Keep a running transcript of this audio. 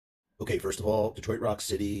Okay, first of all, Detroit Rock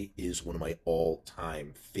City is one of my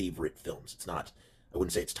all-time favorite films. It's not, I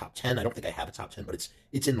wouldn't say it's top 10. I don't think I have a top 10, but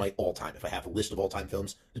it's in my all-time. If I have a list of all-time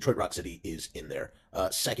films, Detroit Rock City is in there.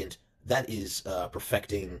 Second, that is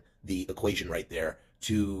perfecting the equation right there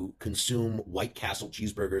to consume White Castle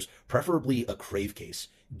cheeseburgers, preferably a Crave case.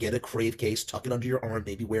 Get a Crave case, tuck it under your arm,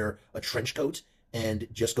 maybe wear a trench coat, and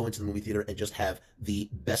just go into the movie theater and just have the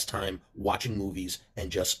best time watching movies and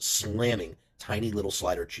just slamming tiny little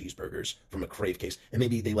slider cheeseburgers from a Crave case. And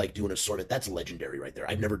maybe they like do an assortment. That's legendary right there.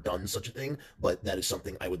 I've never done such a thing, but that is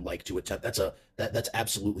something I would like to attempt. That's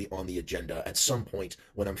absolutely on the agenda. At some point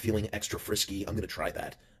when I'm feeling extra frisky, I'm gonna try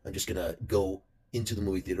that. I'm just gonna go into the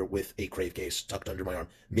movie theater with a Crave case tucked under my arm.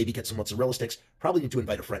 Maybe get some mozzarella sticks. Probably need to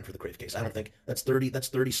invite a friend for the Crave case. I don't think that's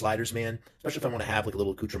 30 sliders, man. Especially if I want to have like a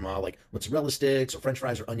little accoutrement like mozzarella sticks or French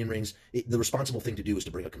fries or onion rings. The responsible thing to do is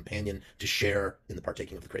to bring a companion to share in the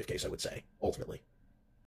partaking of the Crave case, I would say, ultimately.